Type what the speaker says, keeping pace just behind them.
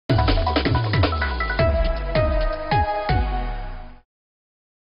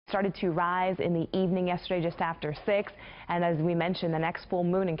started to rise in the evening yesterday just after 6. And as we mentioned, the next full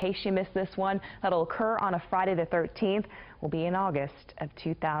moon, in case you missed this one, that'll occur on a Friday the 13th. Will be in August of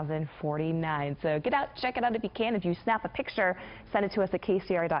 2049. So get out, check it out if you can. If you snap a picture, send it to us at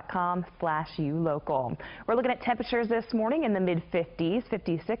kcra.com/ulocal. We're looking at temperatures this morning in the mid-50s,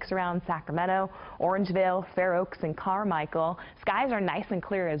 56 around Sacramento, Orangevale, Fair Oaks, and Carmichael. Skies are nice and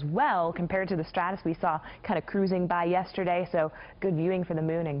clear as well compared to the stratus we saw kind of cruising by yesterday. So good viewing for the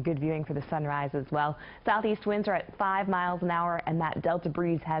moon and good viewing for the sunrise as well. Southeast winds are at 5 miles an hour, and that delta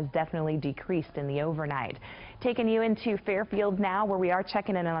breeze has definitely decreased in the overnight. Taking you into Fairfield now, where we are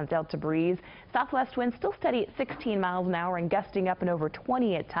checking in on a delta breeze. Southwest winds still steady at 16 miles an hour and gusting up and over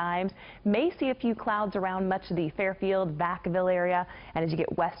 20 at times. May see a few clouds around much of the Fairfield, Vacaville area, and as you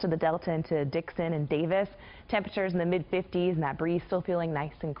get west of the delta into Dixon and Davis, temperatures in the mid-50s and that breeze still feeling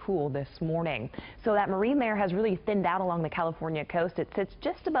nice and cool this morning. So that marine layer has really thinned out along the California coast. It sits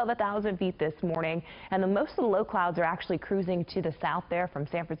just above 1,000 feet this morning, and most of the low clouds are actually cruising to the south there from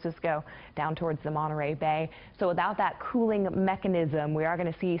San Francisco down towards the Monterey Bay. So without that cooling mechanism, we are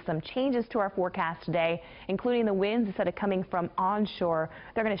going to see some changes to our forecast today, including the winds. Instead of coming from onshore,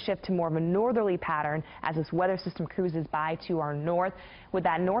 they're going to shift to more of a northerly pattern as this weather system cruises by to our north. With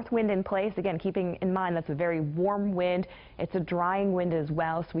that north wind in place, again, keeping in mind that's a very warm wind. It's a drying wind as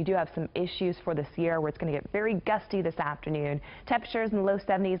well, so we do have some issues for the Sierra where it's going to get very gusty this afternoon. Temperatures in the low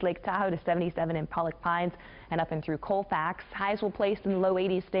 70s, Lake Tahoe to 77 in Pollock Pines and up and through Colfax. Highs will place in the low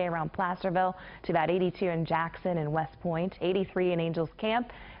 80s today around Placerville to about 82 in Jackson and West Point, 83 in Angels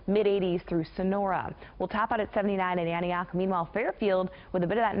Camp, mid-80s through Sonora. We'll top out at 79 in Antioch. Meanwhile, Fairfield, with a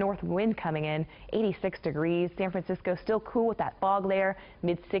bit of that north wind coming in, 86 degrees. San Francisco still cool with that fog layer,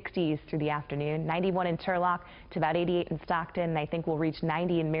 mid-60s through the afternoon. 91 in Turlock to about 88 in Stockton, and I think we'll reach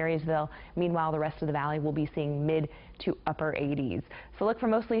 90 in Marysville. Meanwhile, the rest of the valley will be seeing mid to upper 80s. So look for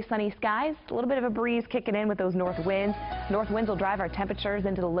mostly sunny skies. A little bit of a breeze kicking in with those north winds. North winds will drive our temperatures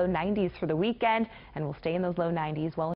into the low 90s for the weekend, and we'll stay in those low 90s well